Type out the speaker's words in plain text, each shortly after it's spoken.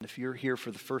if you're here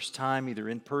for the first time, either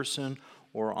in person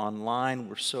or online,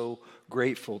 we're so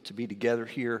grateful to be together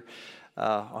here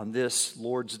on this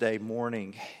Lord's Day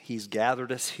morning. He's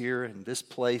gathered us here in this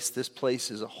place. This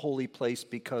place is a holy place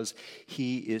because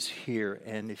He is here.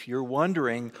 And if you're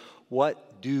wondering,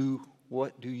 what do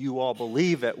you all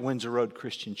believe at Windsor Road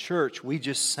Christian Church? We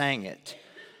just sang it.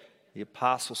 The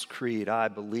Apostles' Creed, I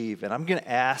believe. And I'm going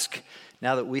to ask,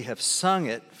 now that we have sung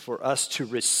it, for us to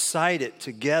recite it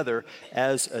together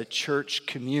as a church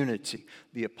community.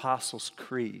 The Apostles'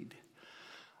 Creed.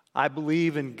 I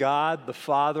believe in God, the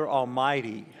Father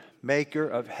Almighty, maker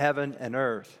of heaven and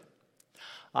earth.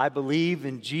 I believe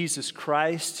in Jesus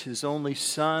Christ, His only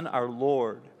Son, our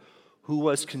Lord, who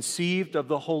was conceived of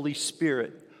the Holy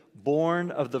Spirit,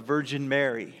 born of the Virgin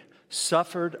Mary,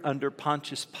 suffered under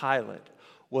Pontius Pilate,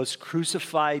 was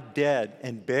crucified, dead,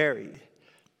 and buried.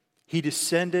 He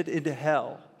descended into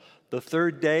hell. The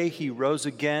third day He rose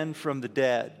again from the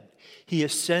dead. He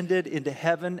ascended into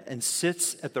heaven and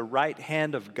sits at the right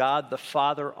hand of God the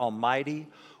Father Almighty,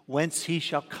 whence He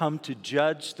shall come to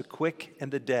judge the quick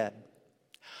and the dead.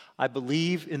 I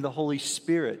believe in the Holy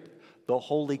Spirit, the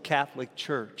Holy Catholic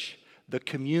Church, the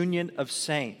communion of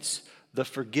saints, the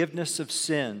forgiveness of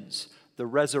sins, the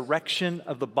resurrection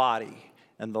of the body,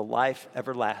 and the life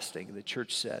everlasting. The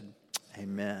church said,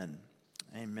 Amen.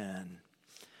 Amen.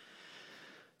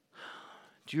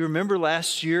 Do you remember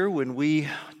last year when we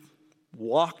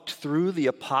walked through the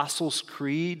Apostles'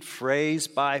 Creed phrase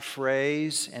by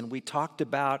phrase, and we talked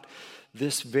about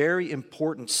this very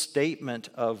important statement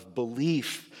of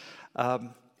belief?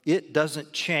 It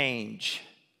doesn't change.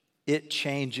 It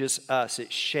changes us.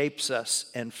 It shapes us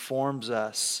and forms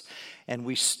us. And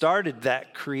we started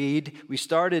that creed. We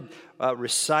started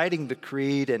reciting the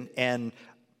creed and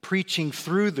preaching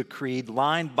through the creed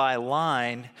line by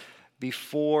line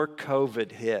before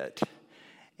COVID hit.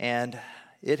 And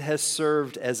it has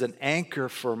served as an anchor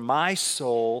for my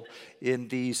soul in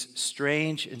these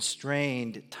strange and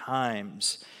strained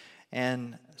times.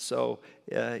 And so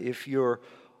if you're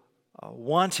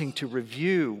wanting to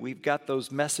review, we've got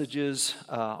those messages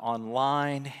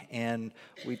online, and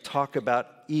we talk about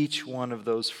each one of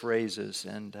those phrases.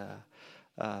 And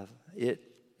it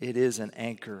is an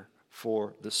anchor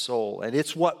for the soul. And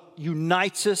it's what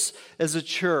unites us as a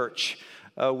church.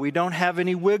 We don't have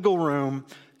any wiggle room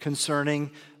concerning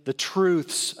the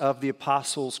truths of the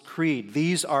Apostles' Creed.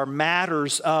 These are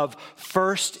matters of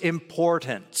first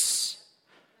importance.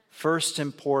 First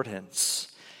importance.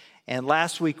 And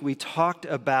last week we talked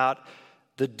about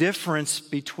the difference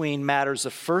between matters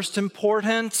of first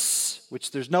importance,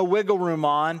 which there's no wiggle room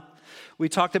on. We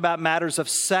talked about matters of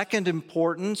second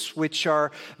importance, which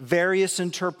are various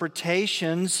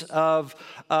interpretations of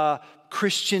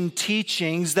Christian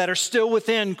teachings that are still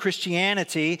within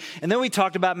Christianity. And then we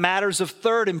talked about matters of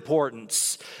third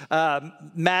importance,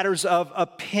 matters of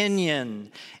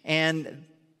opinion. And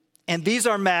these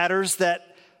are matters that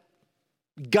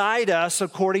guide us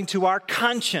according to our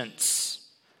conscience.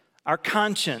 Our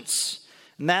conscience.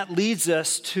 And that leads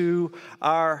us to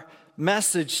our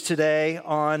message today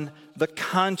on the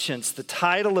conscience. The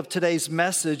title of today's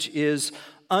message is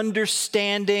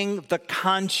Understanding the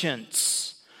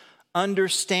Conscience.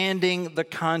 Understanding the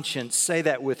conscience. Say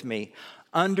that with me.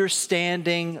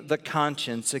 Understanding the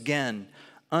conscience. Again,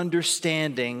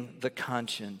 understanding the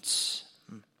conscience.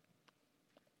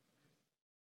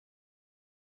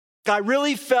 I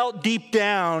really felt deep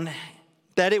down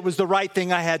that it was the right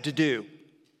thing I had to do.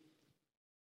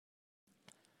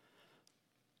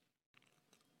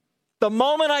 The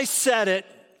moment I said it,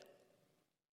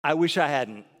 I wish I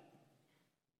hadn't.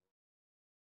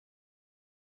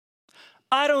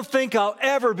 I don't think I'll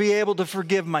ever be able to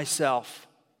forgive myself.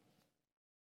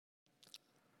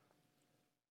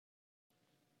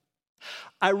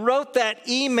 I wrote that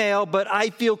email, but I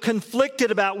feel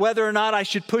conflicted about whether or not I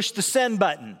should push the send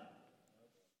button.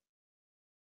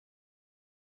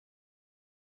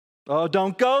 Oh,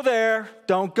 don't go there.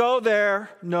 Don't go there.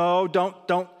 No,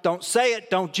 don't say it.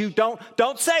 Don't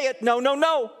say it.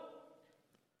 No.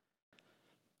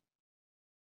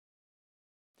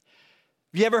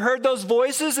 Have you ever heard those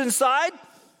voices inside?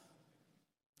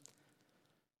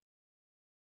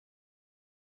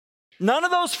 None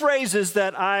of those phrases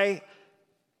that I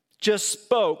just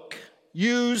spoke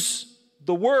use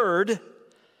the word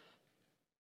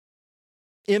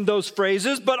in those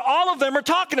phrases, but all of them are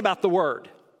talking about the word.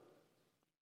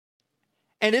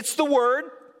 And it's the word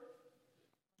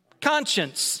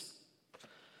conscience.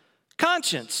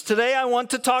 Conscience. Today I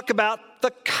want to talk about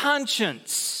the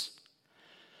conscience.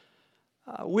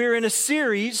 We're in a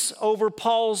series over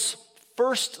Paul's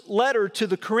first letter to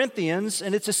the Corinthians,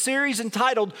 and it's a series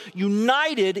entitled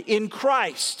United in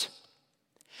Christ.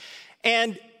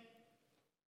 And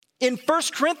in 1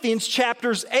 Corinthians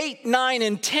chapters 8, 9,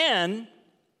 and 10,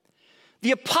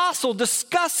 the apostle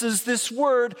discusses this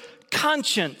word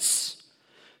conscience.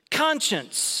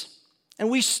 Conscience. And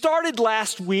we started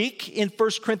last week in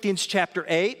 1 Corinthians chapter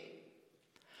 8.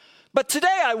 But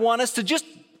today I want us to just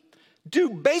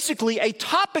do basically a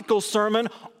topical sermon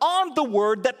on the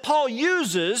word that Paul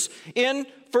uses in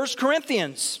 1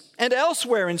 Corinthians and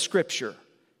elsewhere in Scripture.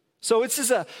 So this is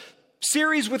a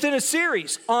series within a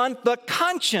series on the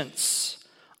conscience.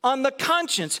 On the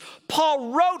conscience.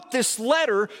 Paul wrote this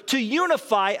letter to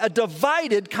unify a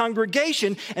divided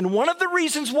congregation, and one of the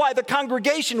reasons why the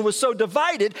congregation was so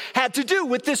divided had to do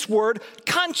with this word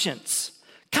conscience.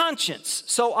 Conscience.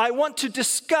 So I want to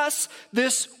discuss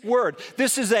this word.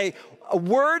 This is a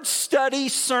word study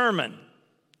sermon.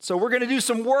 So we're going to do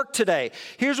some work today.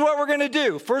 Here's what we're going to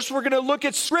do. First, we're going to look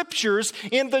at scriptures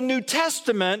in the New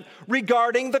Testament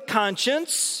regarding the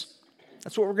conscience.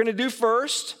 That's what we're going to do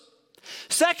first.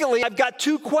 Secondly, I've got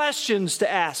two questions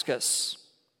to ask us.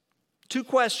 Two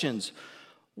questions.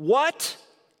 What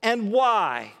and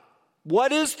why?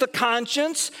 What is the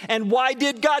conscience, and why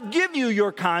did God give you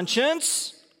your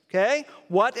conscience? Okay,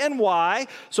 what and why?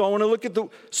 So I want to look at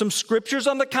some scriptures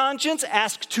on the conscience,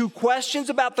 ask two questions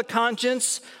about the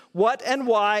conscience, what and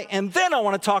why, and then I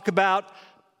want to talk about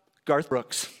Garth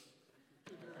Brooks.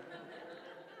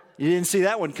 You didn't see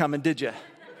that one coming, did you?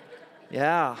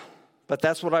 Yeah, but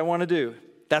that's what I want to do.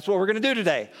 That's what we're going to do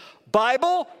today.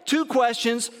 Bible, two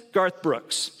questions, Garth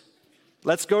Brooks.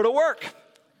 Let's go to work.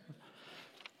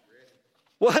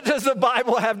 What does the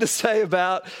Bible have to say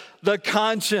about the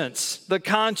conscience? The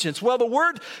conscience. Well, the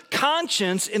word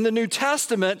conscience in the New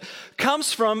Testament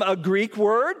comes from a Greek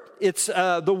word. It's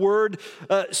the word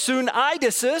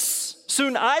suneidesis.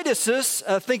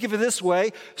 Suneidesis, think of it this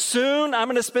way. Soon I'm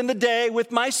going to spend the day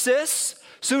with my sis.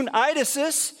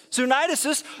 Suneidesis.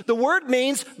 Suneidesis, the word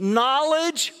means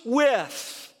knowledge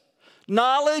with.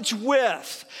 Knowledge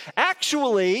with.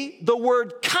 Actually, the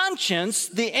word conscience,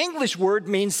 the English word,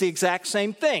 means the exact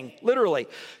same thing, literally.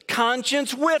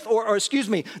 Conscience with, or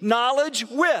knowledge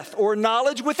with, or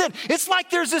knowledge within. It's like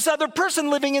there's this other person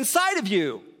living inside of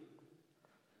you.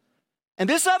 And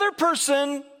this other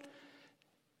person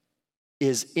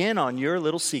is in on your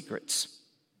little secrets.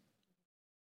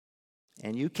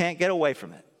 And you can't get away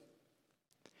from it.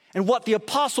 And what the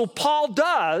Apostle Paul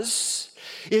does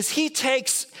is he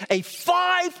takes a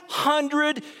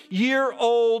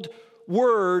 500-year-old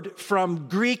word from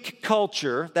Greek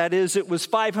culture. That is, it was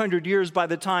 500 years by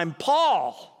the time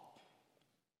Paul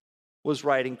was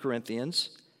writing Corinthians.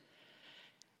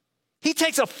 He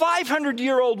takes a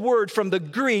 500-year-old word from the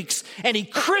Greeks and he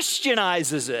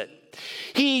Christianizes it.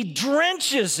 He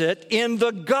drenches it in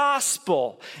the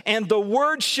gospel. And the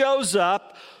word shows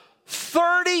up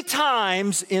 30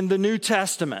 times in the New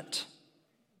Testament.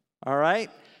 All right?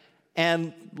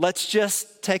 And let's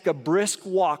just take a brisk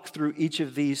walk through each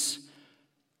of these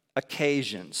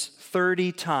occasions.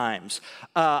 30 times.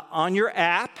 On your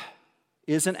app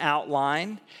is an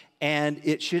outline, and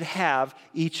it should have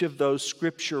each of those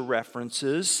scripture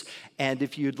references. And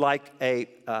if you'd like a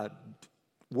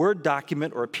Word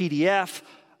document or a PDF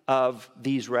of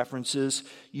these references,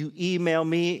 you email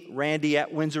me,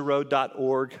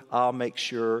 randy@windsorroad.org. I'll make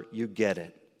sure you get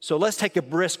it. So let's take a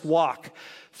brisk walk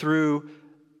through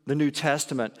the New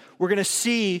Testament. We're going to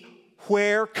see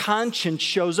where conscience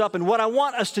shows up. And what I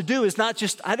want us to do is I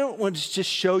don't want to just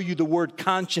show you the word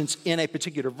conscience in a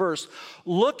particular verse.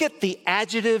 Look at the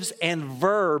adjectives and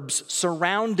verbs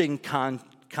surrounding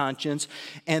conscience,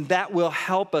 and that will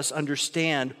help us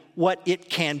understand what it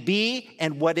can be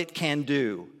and what it can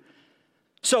do.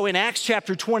 So in Acts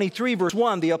chapter 23, verse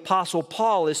 1, the Apostle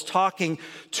Paul is talking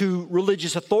to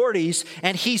religious authorities,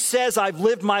 and he says, I've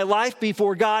lived my life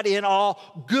before God in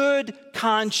all good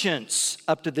conscience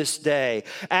up to this day.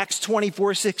 Acts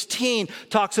 24:16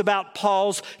 talks about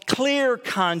Paul's clear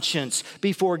conscience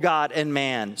before God and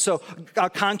man. So our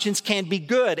conscience can be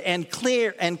good and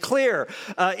clear.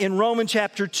 In Romans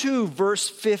chapter 2, verse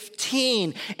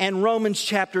 15, and Romans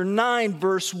chapter 9,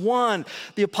 verse 1,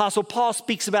 the Apostle Paul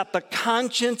speaks about the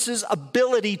conscience's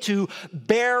ability to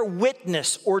bear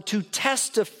witness or to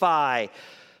testify.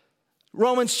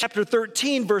 Romans chapter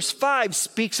 13, verse 5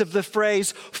 speaks of the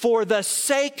phrase, for the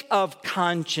sake of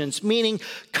conscience, meaning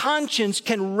conscience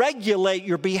can regulate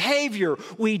your behavior.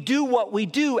 We do what we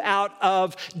do out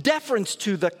of deference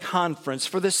to the conference,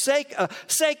 for the sake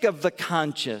of the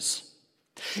conscience.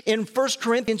 In 1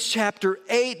 Corinthians chapter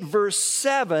 8, verse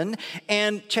 7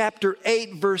 and chapter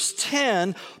 8, verse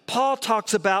 10, Paul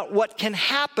talks about what can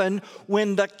happen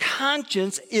when the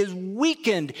conscience is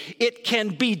weakened. It can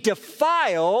be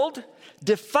defiled,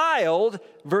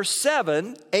 verse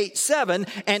 7, 8:7,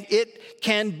 and it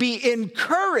can be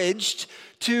encouraged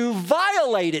to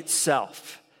violate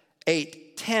itself,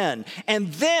 8:10.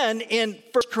 And then in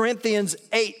 1 Corinthians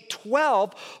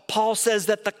 8:12, Paul says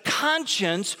that the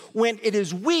conscience, when it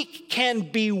is weak, can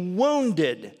be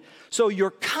wounded. So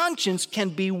your conscience can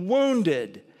be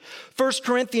wounded. 1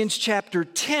 Corinthians chapter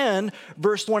 10,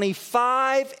 verse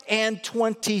 25 and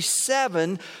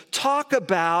 27 talk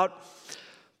about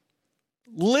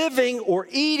living or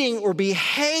eating or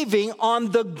behaving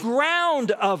on the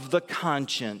ground of the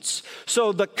conscience.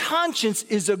 So the conscience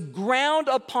is a ground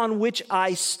upon which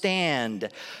I stand.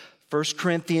 1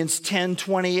 Corinthians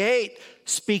 10:28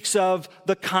 speaks of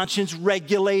the conscience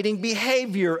regulating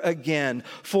behavior again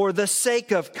for the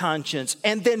sake of conscience.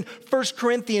 And then 1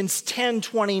 Corinthians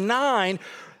 10:29,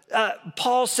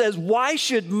 Paul says, why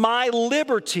should my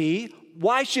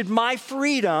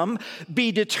freedom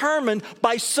be determined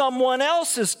by someone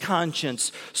else's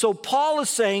conscience? So Paul is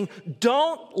saying,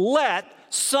 don't let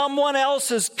someone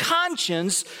else's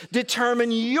conscience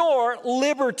determine your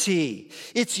liberty.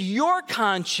 It's your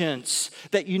conscience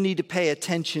that you need to pay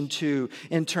attention to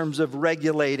in terms of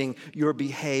regulating your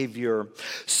behavior.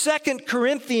 2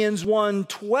 Corinthians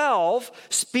 1:12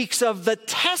 speaks of the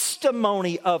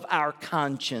testimony of our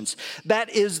conscience.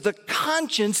 That is, the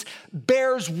conscience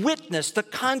bears witness. The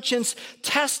conscience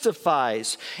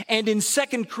testifies. And in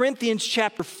 2 Corinthians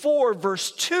chapter 4,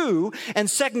 verse 2 and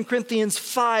 2 Corinthians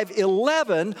 5:11,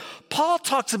 Paul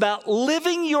talks about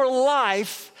living your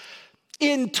life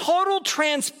in total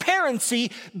transparency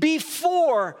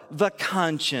before the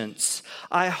conscience.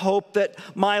 I hope that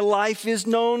my life is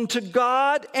known to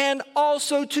God and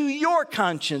also to your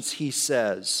conscience, he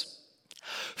says.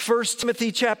 1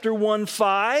 Timothy chapter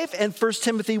 1:5 and 1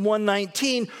 Timothy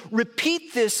 1:19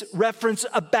 repeat this reference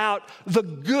about the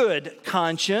good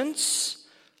conscience,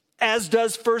 as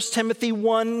does 1 Timothy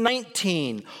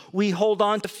 1:19. We hold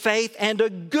on to faith and a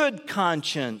good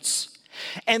conscience.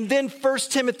 And then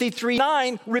 1 Timothy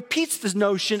 3:9 repeats this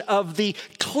notion of the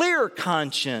clear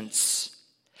conscience.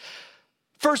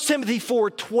 1 Timothy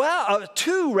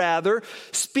 4:2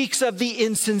 speaks of the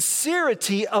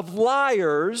insincerity of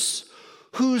liars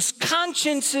whose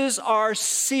consciences are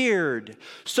seared.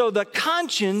 So the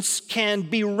conscience can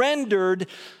be rendered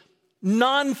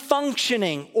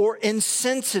non-functioning or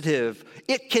insensitive.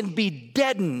 It can be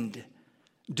deadened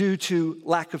due to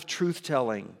lack of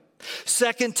truth-telling.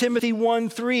 2 Timothy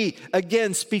 1:3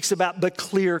 again speaks about the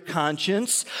clear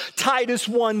conscience. Titus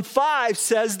 1:5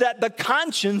 says that the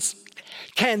conscience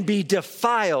can be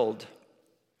defiled.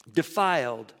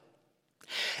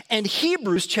 And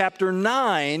Hebrews chapter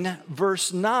 9,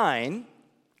 verse 9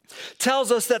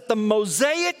 tells us that the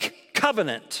Mosaic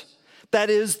covenant, that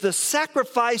is, the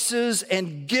sacrifices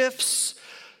and gifts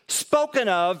spoken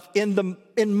of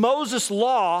in Moses'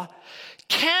 law,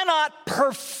 cannot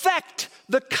perfect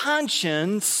the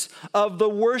conscience of the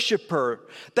worshiper.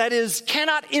 That is,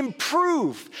 cannot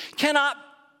improve, cannot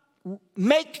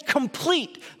make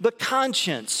complete the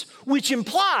conscience, which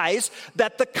implies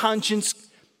that the conscience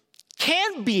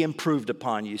can be improved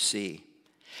upon, you see.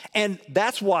 And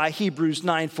that's why Hebrews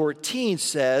 9:14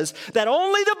 says that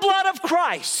only the blood of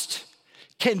Christ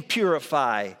can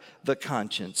purify the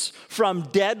conscience from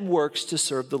dead works to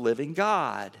serve the living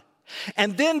God.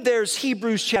 And then there's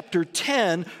Hebrews chapter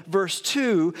 10, verse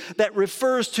 2, that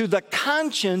refers to the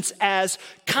conscience as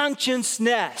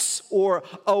consciousness or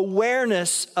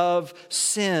awareness of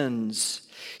sins.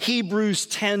 Hebrews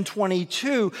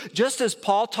 10:22, just as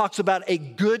Paul talks about a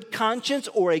good conscience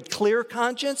or a clear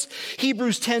conscience,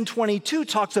 Hebrews 10:22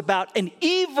 talks about an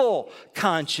evil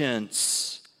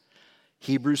conscience.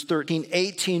 Hebrews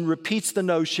 13:18 repeats the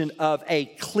notion of a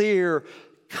clear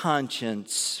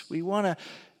conscience. We want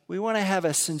to have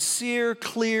a sincere,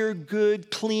 clear,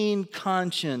 good, clean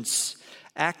conscience,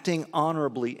 acting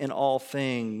honorably in all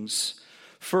things.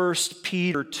 1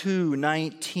 Peter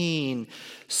 2:19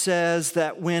 says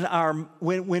that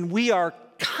when we are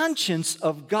conscious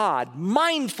of God,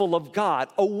 mindful of God,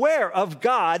 aware of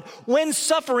God, when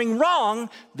suffering wrong,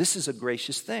 this is a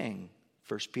gracious thing.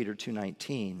 1 Peter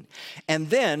 2:19. And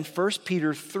then 1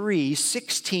 Peter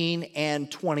 3:16 and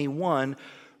 21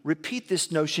 repeat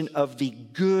this notion of the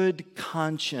good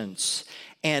conscience.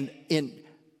 And in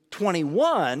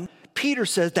 21, Peter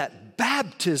says that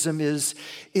baptism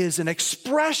is an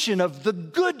expression of the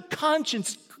good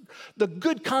conscience. The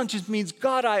good conscience means,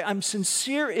 God, I'm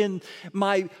sincere in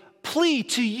my plea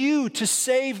to you to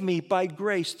save me by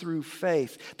grace through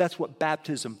faith. That's what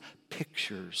baptism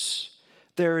pictures.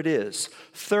 There it is,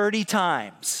 30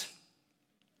 times.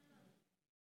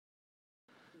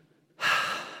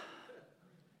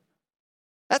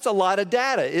 That's a lot of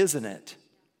data, isn't it?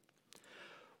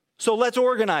 So let's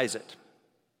organize it.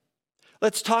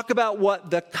 Let's talk about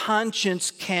what the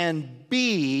conscience can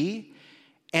be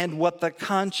and what the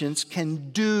conscience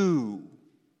can do.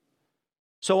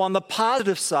 So on the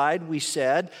positive side, we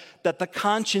said that the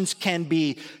conscience can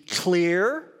be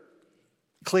clear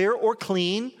or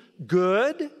clean,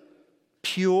 good,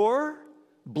 pure,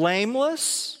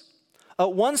 blameless.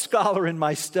 One scholar in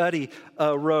my study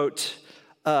wrote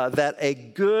that a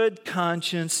good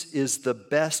conscience is the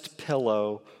best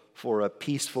pillow for a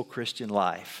peaceful Christian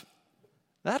life.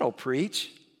 That'll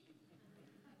preach.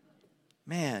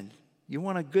 Man, you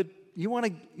want a good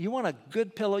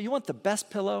pillow? You want the best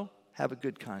pillow? Have a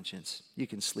good conscience. You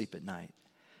can sleep at night.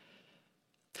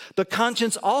 The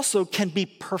conscience also can be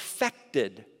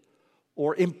perfected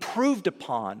or improved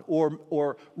upon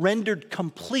or rendered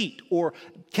complete or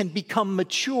can become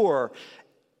mature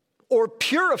or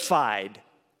purified.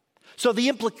 So the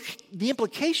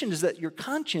implication is that your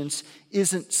conscience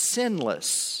isn't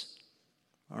sinless.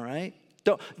 All right?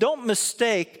 Don't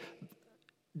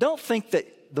think that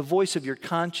the voice of your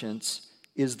conscience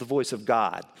is the voice of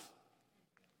God.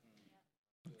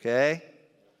 Okay?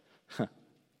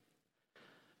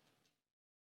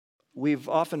 We've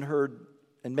often heard,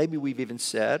 and maybe we've even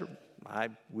said, I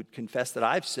would confess that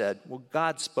I've said, well,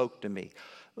 God spoke to me.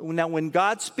 Now, when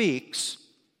God speaks,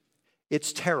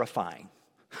 it's terrifying.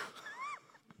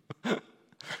 All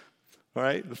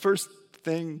right? The first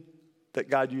thing that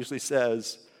God usually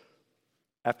says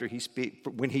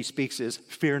when he speaks is,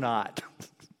 fear not.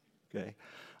 Okay?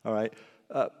 All right?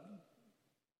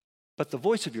 But the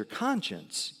voice of your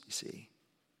conscience, you see,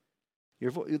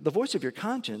 the voice of your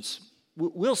conscience,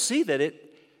 we'll see that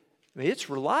it's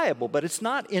reliable, but it's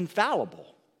not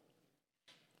infallible.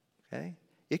 Okay?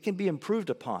 It can be improved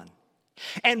upon.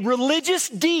 And religious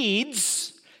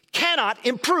deeds cannot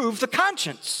improve the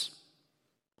conscience.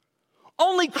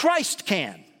 Only Christ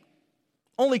can.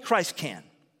 Only Christ can.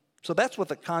 So that's what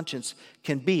the conscience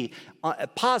can be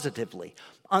positively.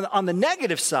 On the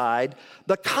negative side,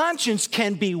 the conscience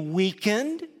can be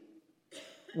weakened.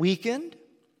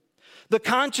 The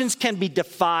conscience can be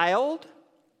defiled.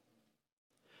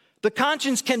 The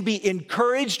conscience can be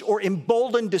encouraged or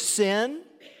emboldened to sin.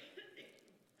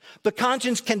 The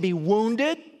conscience can be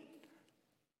wounded.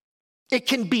 It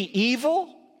can be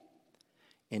evil.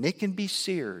 And it can be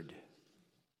seared.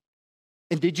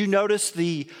 And did you notice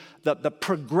the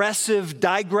progressive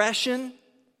digression?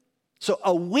 So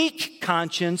a weak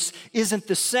conscience isn't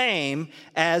the same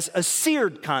as a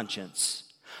seared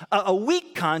conscience. A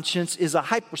weak conscience is a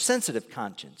hypersensitive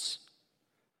conscience.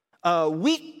 A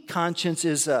weak conscience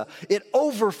it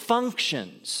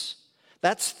overfunctions.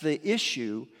 That's the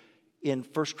issue in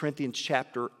 1 Corinthians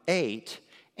chapter 8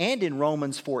 and in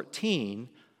Romans 14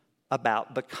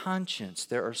 about the conscience.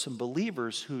 There are some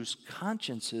believers whose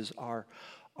consciences are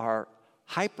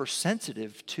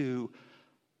hypersensitive to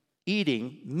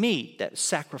eating meat that's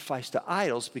sacrificed to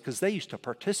idols because they used to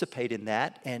participate in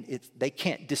that, and they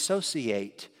can't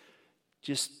dissociate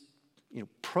just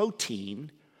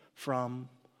protein from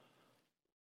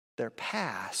their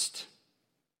past.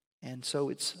 And so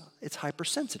it's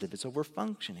hypersensitive, it's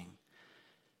overfunctioning.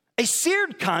 A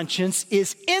seared conscience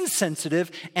is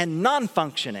insensitive and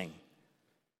non-functioning.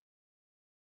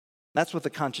 That's what the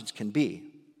conscience can be.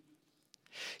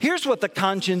 Here's what the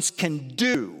conscience can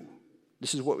do.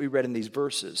 This is what we read in these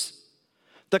verses.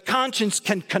 The conscience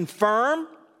can confirm,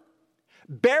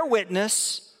 bear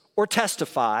witness, or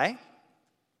testify.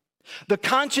 The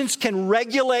conscience can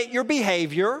regulate your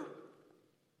behavior.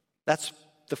 That's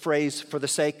the phrase for the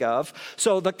sake of.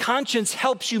 So the conscience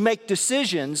helps you make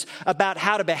decisions about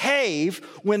how to behave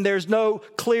when there's no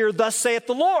clear, thus saith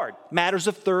the Lord, matters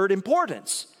of third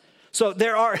importance. So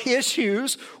there are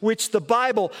issues which the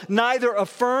Bible neither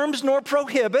affirms nor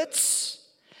prohibits.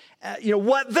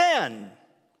 What then?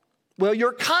 Well,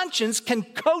 your conscience can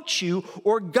coach you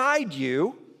or guide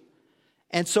you,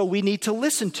 and so we need to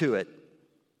listen to it.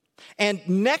 And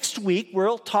next week,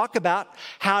 we'll talk about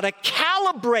how to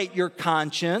calibrate your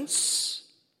conscience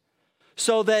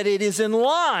so that it is in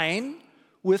line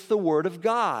with the Word of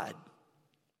God.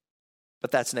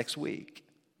 But that's next week.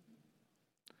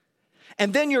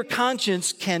 And then your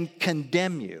conscience can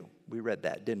condemn you. We read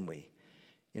that, didn't we?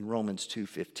 In Romans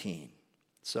 2:15.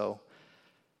 So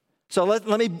let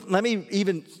me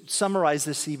even summarize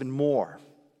this even more.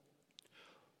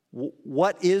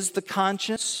 What is the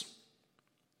conscience?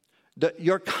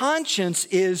 Your conscience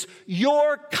is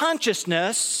your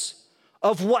consciousness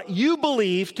of what you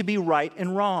believe to be right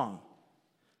and wrong.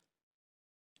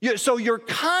 So your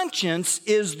conscience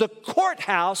is the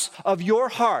courthouse of your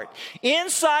heart.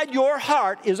 Inside your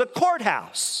heart is a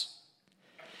courthouse.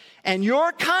 And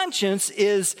your conscience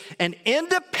is an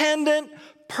independent,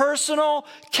 personal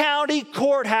county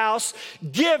courthouse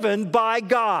given by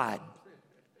God.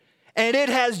 And it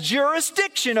has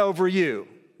jurisdiction over you,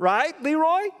 right,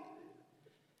 Leroy?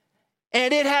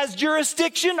 And it has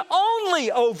jurisdiction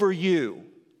only over you.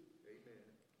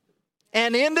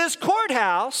 And in this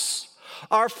courthouse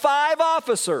are 5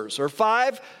 officers or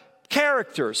 5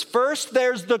 characters. First,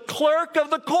 there's the clerk of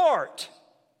the court.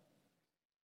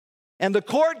 And the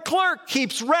court clerk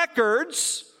keeps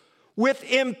records with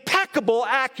impeccable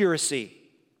accuracy.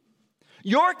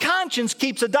 Your conscience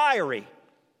keeps a diary.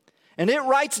 And it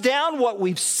writes down what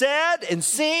we've said and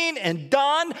seen and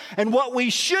done and what we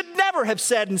should never have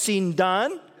said and seen and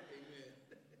done.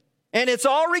 And it's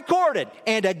all recorded.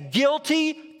 And a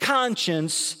guilty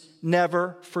conscience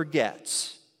never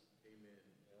forgets.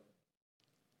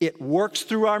 It works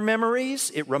through our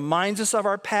memories. It reminds us of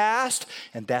our past.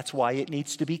 And that's why it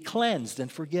needs to be cleansed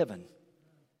and forgiven.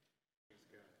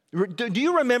 Do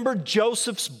you remember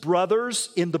Joseph's brothers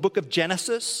in the book of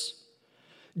Genesis?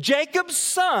 Jacob's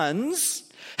sons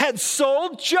had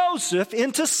sold Joseph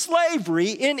into slavery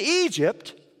in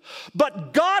Egypt,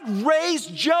 but God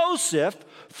raised Joseph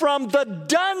from the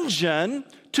dungeon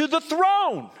to the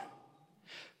throne.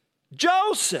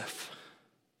 Joseph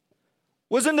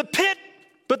was in the pit,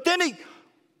 but then he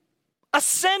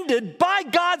ascended by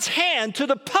God's hand to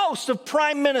the post of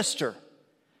prime minister,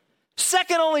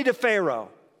 second only to Pharaoh.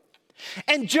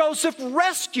 And Joseph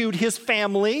rescued his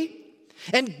family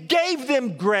and gave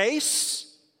them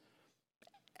grace.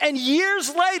 And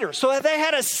years later, so they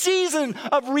had a season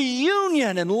of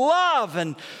reunion and love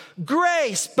and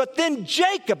grace. But then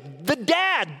Jacob, the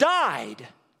dad, died.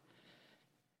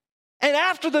 And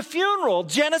after the funeral,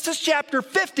 Genesis chapter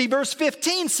 50, verse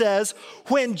 15 says,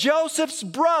 when Joseph's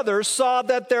brothers saw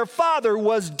that their father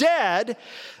was dead,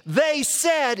 they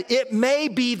said, it may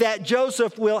be that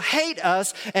Joseph will hate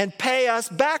us and pay us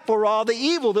back for all the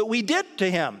evil that we did to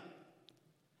him.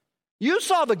 You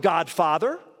saw The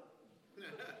Godfather.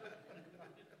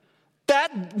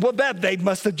 They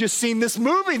must have just seen this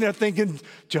movie. They're thinking,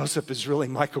 Joseph is really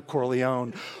Michael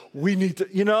Corleone. We need to,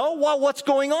 what's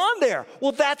going on there?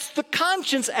 Well, that's the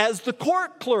conscience as the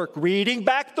court clerk reading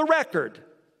back the record.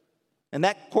 And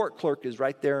that court clerk is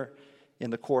right there in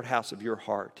the courthouse of your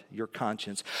heart, your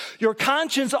conscience. Your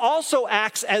conscience also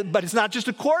acts as, but it's not just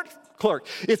a court clerk,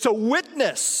 it's a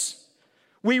witness.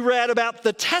 We read about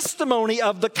the testimony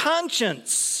of the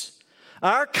conscience.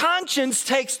 Our conscience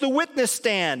takes the witness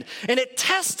stand, and it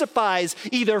testifies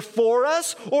either for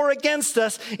us or against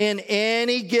us in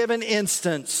any given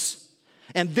instance.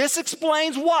 And this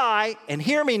explains why, and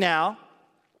hear me now,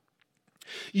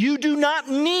 you do not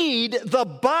need the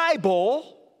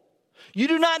Bible, you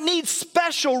do not need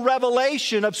special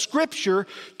revelation of Scripture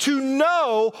to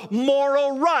know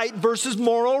moral right versus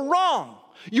moral wrong.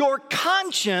 Your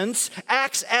conscience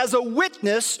acts as a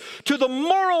witness to the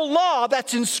moral law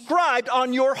that's inscribed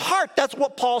on your heart. That's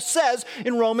what Paul says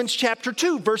in Romans chapter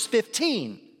 2, verse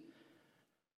 15.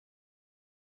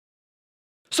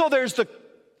 So there's the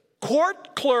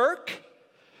court clerk,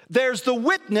 there's the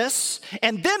witness,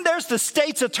 and then there's the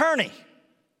state's attorney.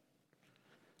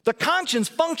 The conscience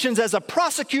functions as a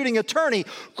prosecuting attorney,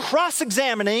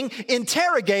 cross-examining,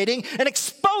 interrogating, and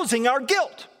exposing our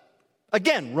guilt.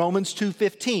 Again, Romans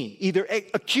 2:15, either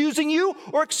accusing you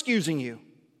or excusing you.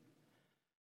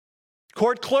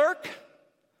 Court clerk,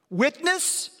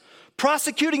 witness,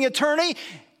 prosecuting attorney,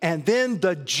 and then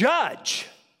the judge.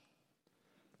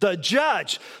 The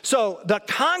judge. So the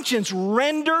conscience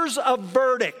renders a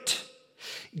verdict,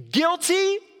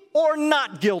 guilty or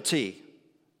not guilty.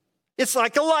 It's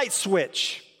like a light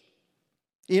switch.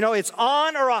 It's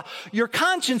on or off. Your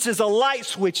conscience is a light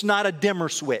switch, not a dimmer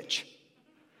switch.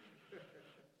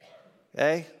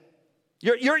 Okay?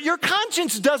 Your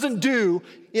conscience doesn't do,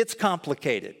 it's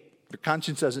complicated. Your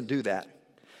conscience doesn't do that.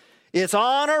 It's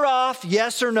on or off,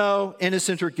 yes or no,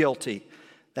 innocent or guilty.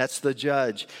 That's the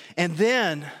judge. And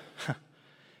then,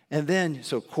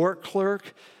 so court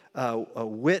clerk, a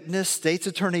witness, state's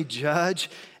attorney, judge,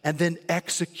 and then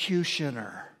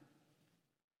executioner.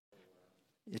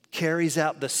 It carries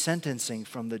out the sentencing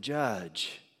from the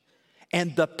judge.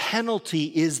 And the penalty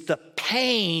is the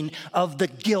pain of the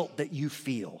guilt that you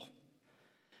feel.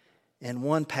 And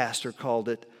one pastor called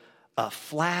it a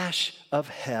flash of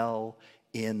hell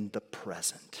in the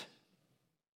present.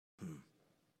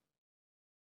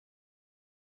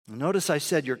 Notice I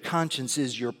said your conscience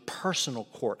is your personal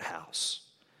courthouse.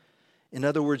 In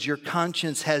other words, your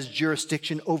conscience has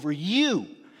jurisdiction over you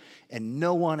and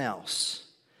no one else.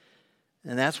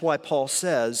 And that's why Paul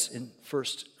says in 1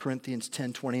 Corinthians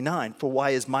 10:29, for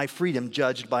why is my freedom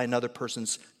judged by another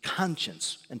person's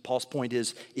conscience? And Paul's point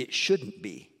is, it shouldn't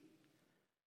be.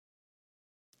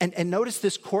 And notice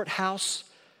this courthouse,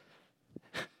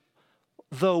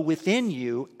 though within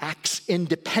you, acts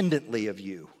independently of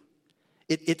you.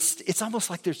 It's almost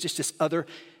like there's just this other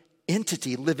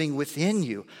entity living within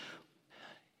you.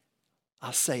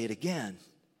 I'll say it again.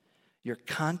 Your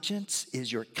conscience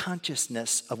is your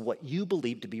consciousness of what you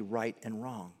believe to be right and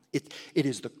wrong. It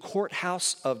is the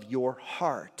courthouse of your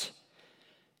heart.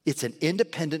 It's an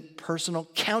independent, personal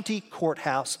county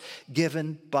courthouse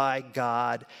given by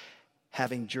God,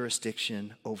 having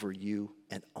jurisdiction over you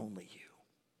and only you.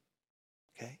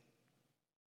 Okay?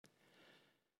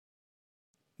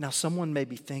 Now, someone may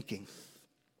be thinking,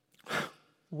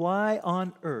 why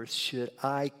on earth should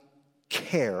I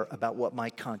care about what my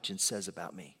conscience says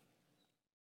about me?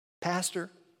 Pastor,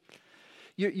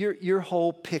 your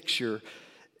whole picture,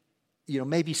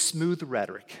 maybe smooth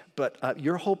rhetoric, but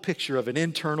your whole picture of an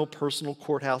internal personal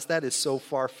courthouse, that is so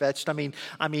far-fetched. I mean,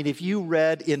 if you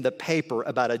read in the paper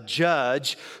about a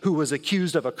judge who was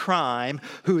accused of a crime,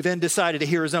 who then decided to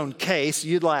hear his own case,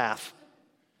 you'd laugh.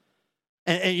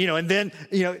 And then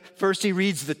first he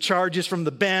reads the charges from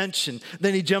the bench, and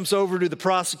then he jumps over to the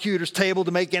prosecutor's table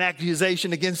to make an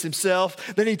accusation against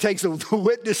himself. Then he takes a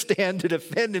witness stand to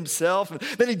defend himself. And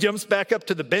then he jumps back up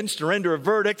to the bench to render a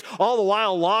verdict, all the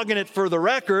while logging it for the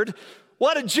record.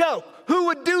 What a joke. Who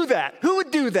would do that? Who would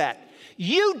do that?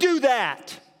 You do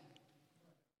that.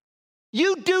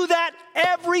 You do that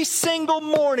every single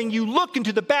morning. You look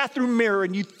into the bathroom mirror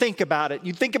and you think about it.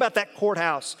 You think about that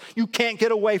courthouse. You can't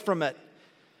get away from it.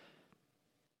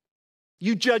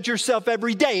 You judge yourself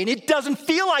every day, and it doesn't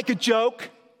feel like a joke.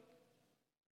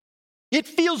 It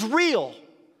feels real,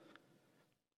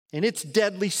 and it's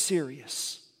deadly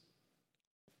serious.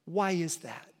 Why is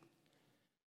that?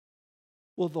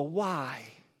 Well, the why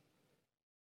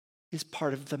is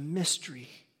part of the mystery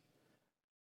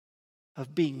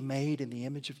of being made in the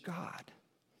image of God.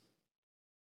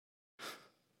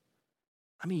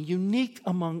 Unique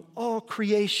among all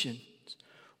creation,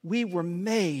 we were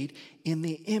made in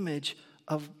the image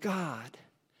of God,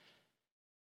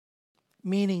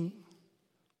 meaning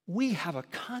we have a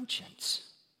conscience.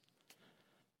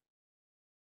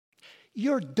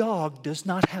 Your dog does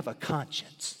not have a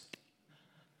conscience.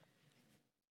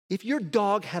 If your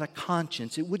dog had a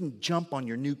conscience, it wouldn't jump on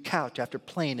your new couch after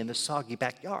playing in the soggy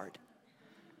backyard.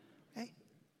 Okay?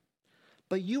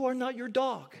 But you are not your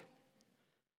dog.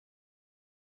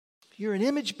 You're an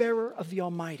image bearer of the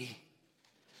Almighty.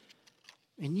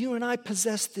 And you and I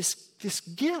possess this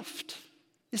gift.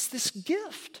 It's this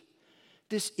gift.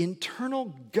 This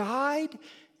internal guide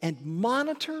and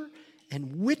monitor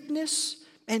and witness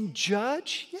and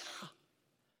judge. Yeah.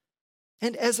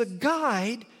 And as a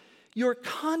guide, your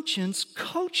conscience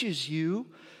coaches you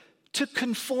to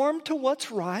conform to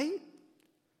what's right.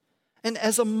 And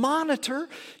as a monitor,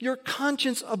 your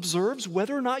conscience observes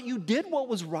whether or not you did what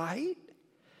was right.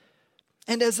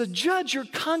 And as a judge, your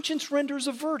conscience renders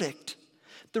a verdict,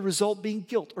 the result being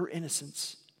guilt or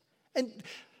innocence. And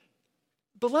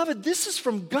beloved, this is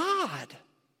from God.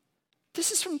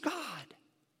 This is from God.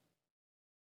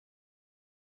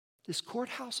 This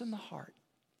courthouse in the heart.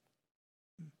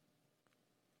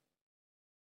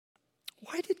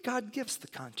 Why did God give us the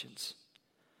conscience?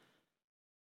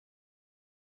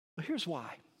 Well, here's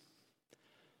why.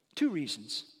 2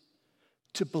 reasons.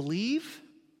 To believe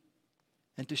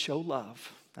and to show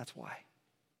love. That's why.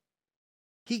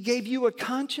 He gave you a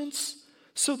conscience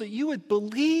so that you would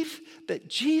believe that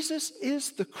Jesus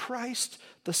is the Christ,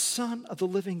 the Son of the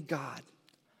living God.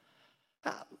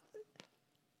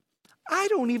 I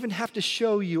don't even have to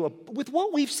show you, with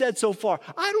what we've said so far,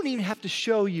 I don't even have to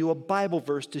show you a Bible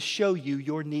verse to show you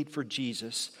your need for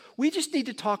Jesus. We just need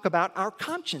to talk about our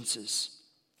consciences.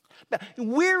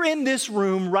 We're in this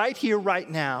room right here, right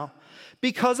now,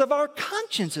 because of our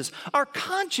consciences. Our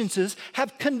consciences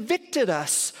have convicted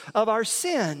us of our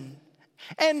sin.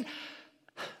 And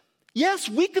yes,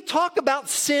 we could talk about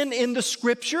sin in the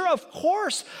Scripture, of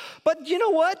course. But you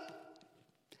know what?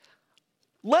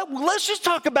 Let's just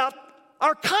talk about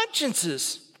our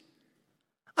consciences.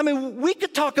 We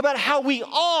could talk about how we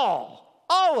all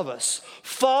of us,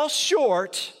 fall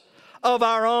short of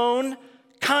our own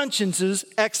consciences'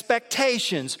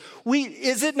 expectations.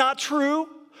 Is it not true?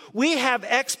 We have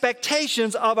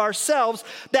expectations of ourselves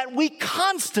that we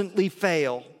constantly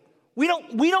fail. We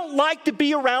don't like to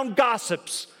be around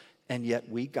gossips, and yet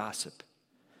we gossip.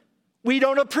 We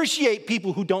don't appreciate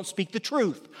people who don't speak the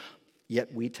truth,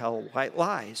 yet we tell white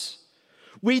lies.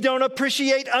 We don't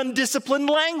appreciate undisciplined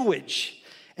language,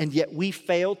 and yet we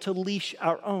fail to leash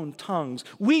our own tongues.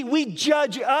 We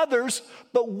judge others,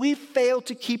 but we fail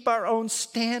to keep our own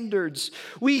standards.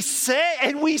 We say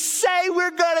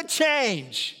we're going to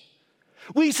change.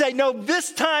 We say, no,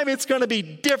 this time it's going to be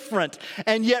different,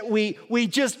 and yet we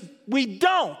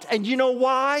don't. And you know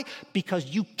why? Because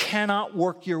you cannot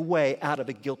work your way out of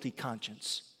a guilty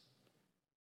conscience.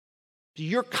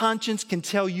 Your conscience can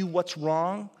tell you what's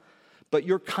wrong, but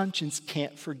your conscience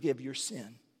can't forgive your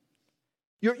sin.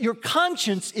 Your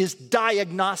conscience is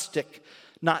diagnostic,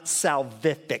 not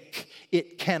salvific.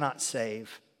 It cannot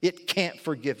save. It can't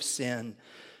forgive sin.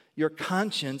 Your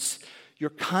conscience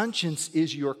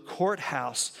is your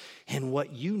courthouse, and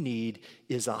what you need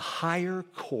is a higher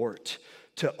court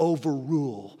to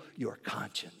overrule your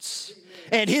conscience.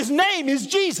 And his name is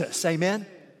Jesus. Amen.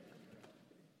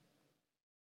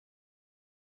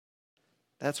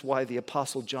 That's why the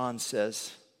Apostle John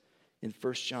says in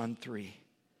 1 John 3,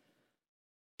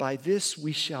 by this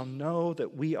we shall know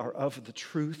that we are of the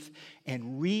truth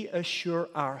and reassure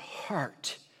our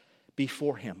heart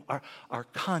before him, our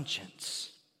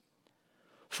conscience.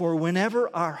 For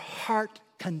whenever our heart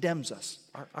condemns us,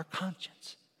 our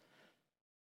conscience.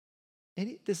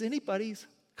 Does anybody's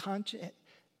conscience,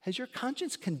 has your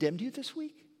conscience condemned you this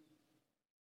week?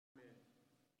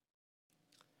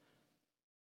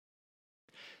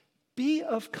 Be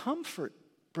of comfort,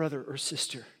 brother or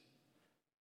sister.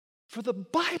 For the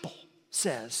Bible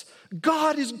says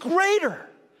God is greater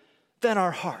than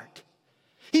our heart.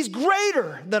 He's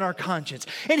greater than our conscience.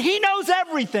 And he knows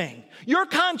everything. Your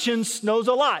conscience knows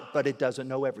a lot, but it doesn't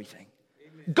know everything.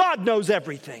 Amen. God knows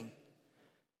everything.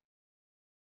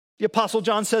 The Apostle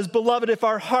John says, beloved, if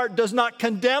our heart does not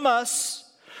condemn us,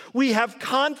 we have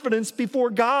confidence before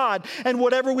God, and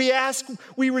whatever we ask,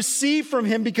 we receive from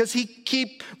him because we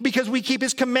keep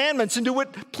his commandments and do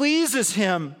what pleases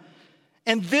him.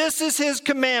 And this is his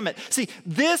commandment. See,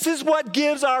 this is what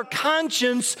gives our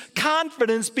conscience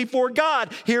confidence before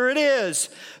God. Here it is,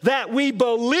 that we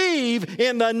believe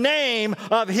in the name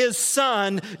of his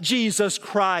Son, Jesus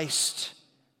Christ.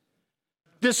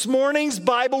 This morning's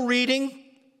Bible reading,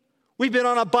 we've been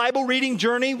on a Bible reading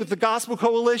journey with the Gospel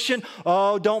Coalition.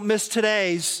 Oh, don't miss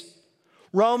today's.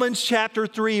 Romans chapter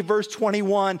 3, verse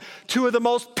 21, two of the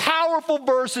most powerful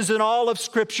verses in all of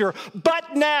Scripture.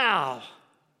 But now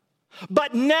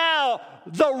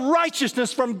the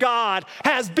righteousness from God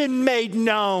has been made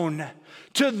known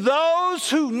to those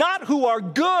who are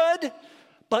good,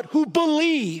 but who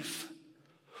believe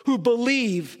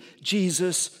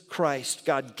Jesus Christ.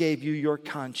 God gave you your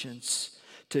conscience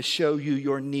to show you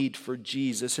your need for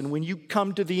Jesus. And when you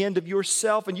come to the end of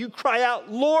yourself and you cry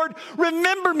out, Lord,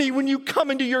 remember me when you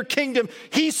come into your kingdom,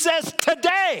 he says,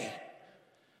 today,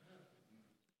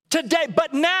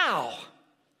 but now,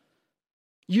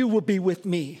 you will be with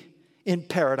me in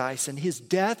paradise. And his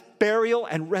death, burial,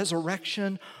 and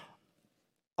resurrection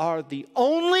are the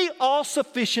only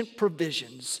all-sufficient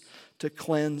provisions to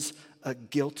cleanse a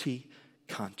guilty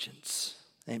conscience.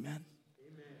 Amen.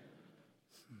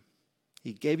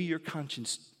 He gave you your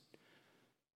conscience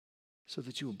so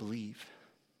that you will believe.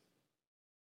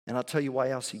 And I'll tell you why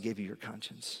else he gave you your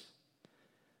conscience.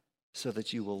 So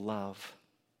that you will love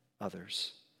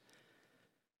others.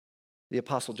 The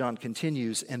Apostle John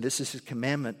continues, and this is his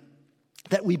commandment,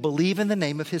 that we believe in the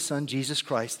name of his Son, Jesus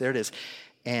Christ, there it is,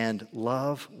 and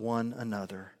love one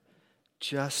another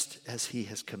just as he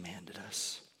has commanded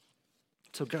us.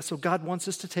 So God wants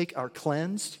us to take our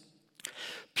cleansed,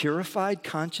 purified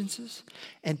consciences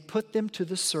and put them to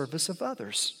the service of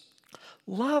others.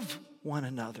 Love one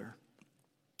another.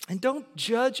 And don't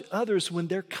judge others when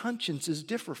their consciences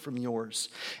differ from yours.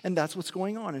 And that's what's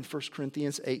going on in 1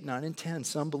 Corinthians 8, 9, and 10.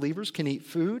 Some believers can eat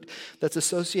food that's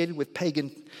associated with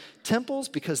pagan temples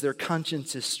because their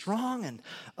conscience is strong, and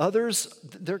others,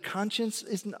 their conscience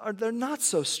they're not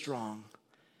so strong.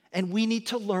 And we need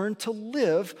to learn to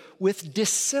live with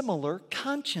dissimilar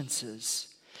consciences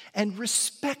and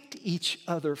respect each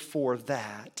other for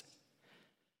that.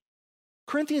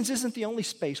 Corinthians isn't the only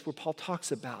space where Paul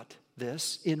talks about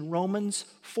this. In Romans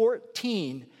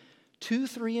 14, 2,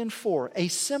 3, and 4, a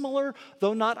similar,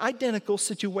 though not identical,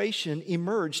 situation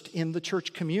emerged in the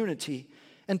church community,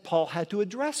 and Paul had to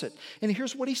address it. And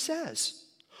here's what he says.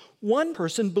 One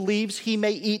person believes he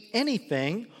may eat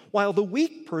anything, while the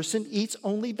weak person eats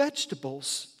only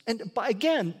vegetables. And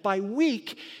by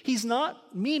weak, he's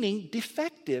not meaning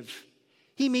defective.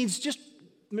 He means just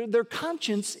their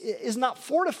conscience is not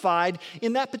fortified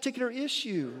in that particular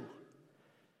issue.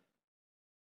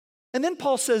 And then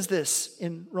Paul says this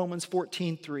in Romans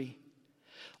 14:3.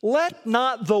 Let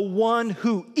not the one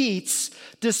who eats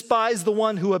despise the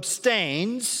one who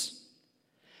abstains,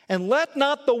 and let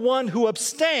not the one who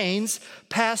abstains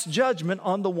pass judgment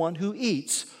on the one who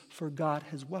eats, for God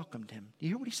has welcomed him. Do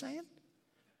you hear what he's saying?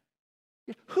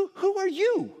 Who are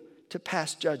you to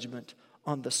pass judgment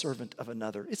on the servant of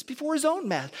another? It's before his own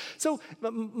master. So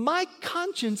my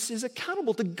conscience is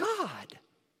accountable to God.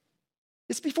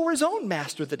 It's before his own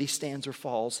master that he stands or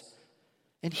falls.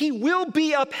 And he will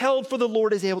be upheld, for the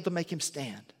Lord is able to make him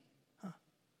stand.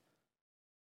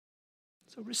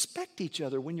 So respect each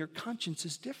other when your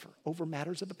consciences differ over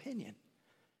matters of opinion.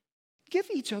 Give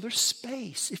each other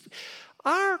space. If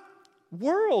our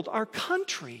world, our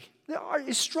country,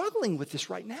 is struggling with this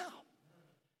right now.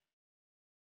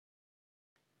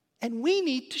 And we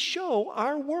need to show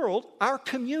our world, our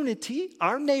community,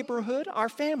 our neighborhood, our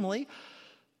family,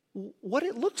 what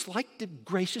it looks like to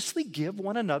graciously give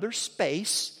one another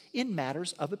space in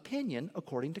matters of opinion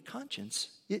according to conscience.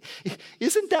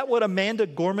 Isn't that what Amanda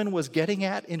Gorman was getting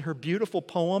at in her beautiful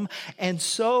poem? And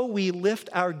so we lift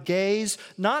our gaze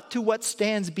not to what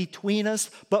stands between us,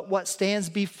 but what stands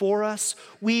before us.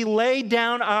 We lay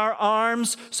down our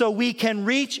arms so we can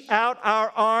reach out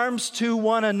our arms to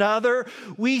one another.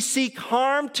 We seek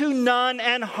harm to none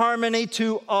and harmony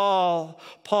to all.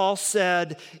 Paul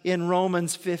said in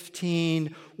Romans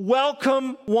 15,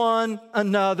 welcome one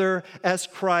another as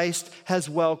Christ has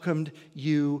welcomed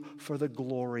you for the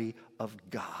glory of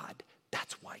God.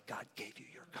 That's why God gave you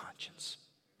your conscience.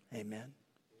 Amen.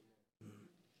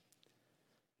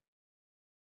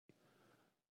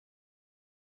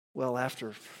 Well,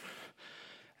 after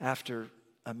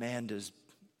Amanda's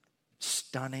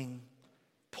stunning,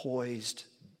 poised,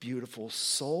 beautiful,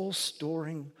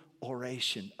 soul-storing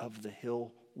oration of the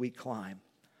hill we climb,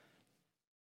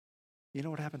 you know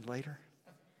what happened later?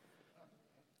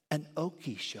 An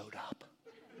Okie showed up.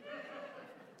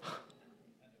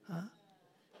 Huh?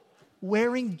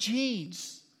 Wearing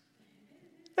jeans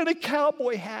and a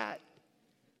cowboy hat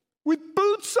with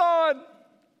boots on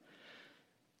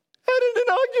at an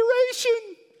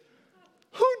inauguration.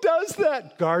 Who does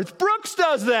that? Garth Brooks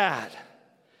does that.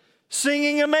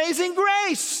 Singing Amazing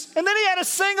Grace. And then he had a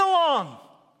sing-along.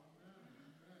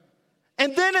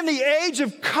 And then in the age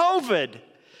of COVID,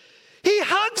 he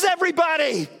hugs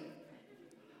everybody.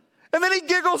 And then he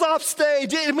giggles off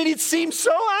stage. I mean, it seems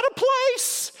so out of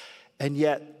place. And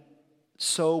yet,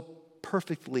 so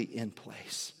perfectly in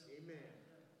place. Amen.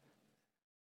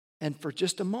 And for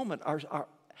just a moment,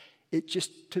 it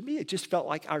just felt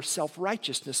like our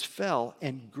self-righteousness fell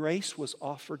and grace was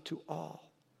offered to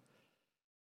all.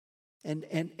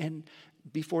 And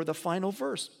before the final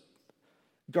verse,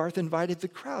 Garth invited the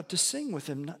crowd to sing with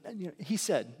him. He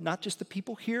said, not just the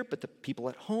people here, but the people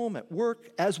at home, at work,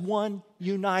 as one,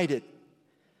 united.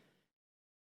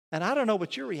 And I don't know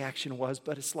what your reaction was,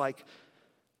 but it's like,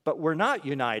 but we're not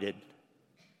united.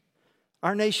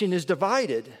 Our nation is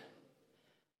divided.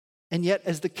 And yet,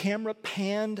 as the camera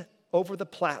panned over the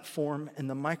platform and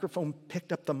the microphone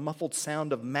picked up the muffled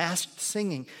sound of masked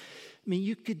singing, I mean,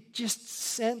 you could just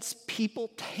sense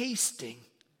people tasting,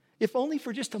 if only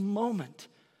for just a moment,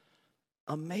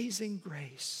 amazing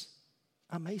grace.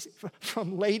 Amazing.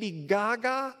 From Lady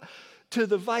Gaga to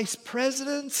the vice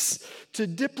presidents, to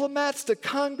diplomats, to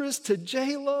Congress, to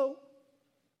J-Lo.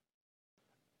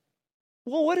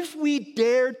 Well, what if we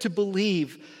dared to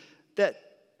believe that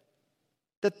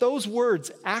those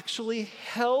words actually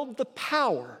held the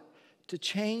power to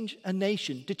change a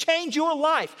nation, to change your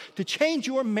life, to change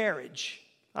your marriage?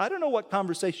 I don't know what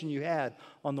conversation you had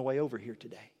on the way over here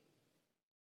today.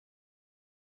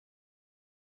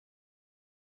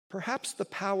 Perhaps the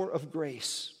power of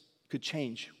grace could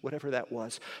change whatever that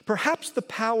was. Perhaps the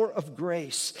power of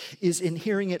grace is in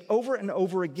hearing it over and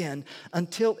over again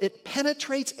until it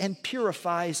penetrates and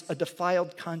purifies a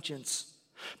defiled conscience.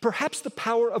 Perhaps the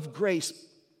power of grace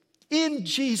in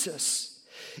Jesus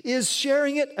is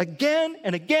sharing it again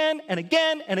and again and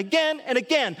again and again and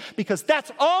again, because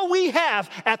that's all we have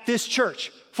at this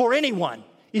church for anyone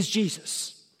is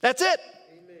Jesus. That's it.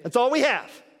 Amen. That's all we have.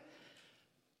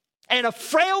 And a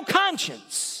frail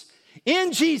conscience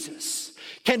in Jesus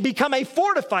can become a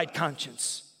fortified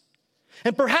conscience.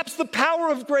 And perhaps the power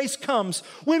of grace comes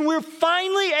when we're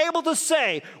finally able to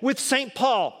say with St.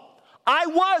 Paul, I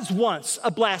was once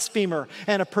a blasphemer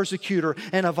and a persecutor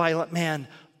and a violent man,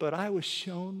 but I was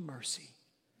shown mercy.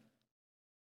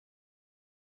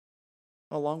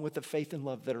 Along with the faith and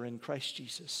love that are in Christ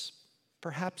Jesus.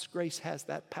 Perhaps grace has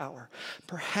that power.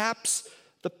 Perhaps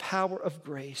the power of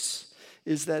grace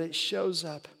is that it shows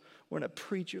up when a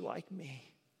preacher like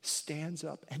me stands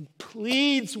up and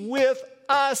pleads with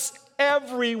us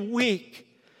every week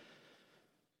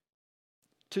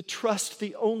to trust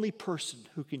the only person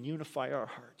who can unify our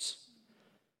hearts,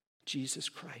 Jesus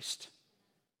Christ.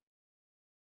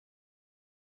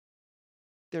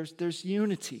 There's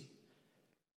unity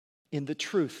in the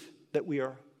truth that we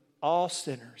are all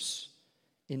sinners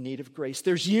in need of grace.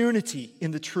 There's unity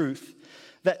in the truth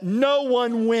that no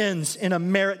one wins in a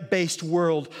merit-based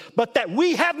world, but that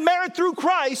we have merit through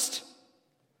Christ.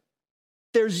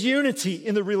 There's unity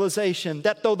in the realization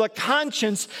that though the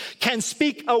conscience can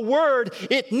speak a word,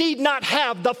 it need not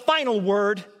have the final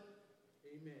word.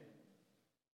 Amen.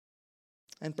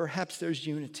 And perhaps there's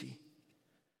unity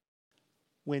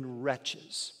when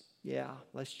wretches,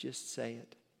 let's just say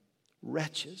it,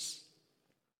 wretches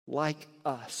like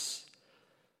us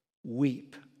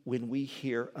weep when we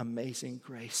hear amazing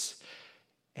grace.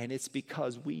 And it's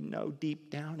because we know deep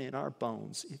down in our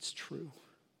bones it's true.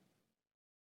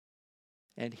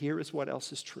 And here is what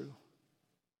else is true.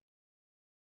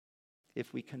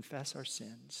 If we confess our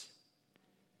sins,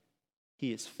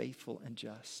 He is faithful and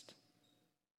just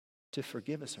to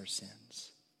forgive us our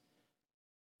sins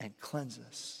and cleanse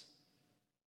us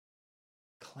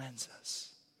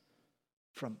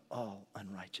from all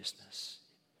unrighteousness.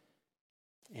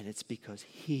 And it's because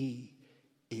He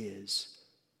is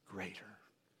greater.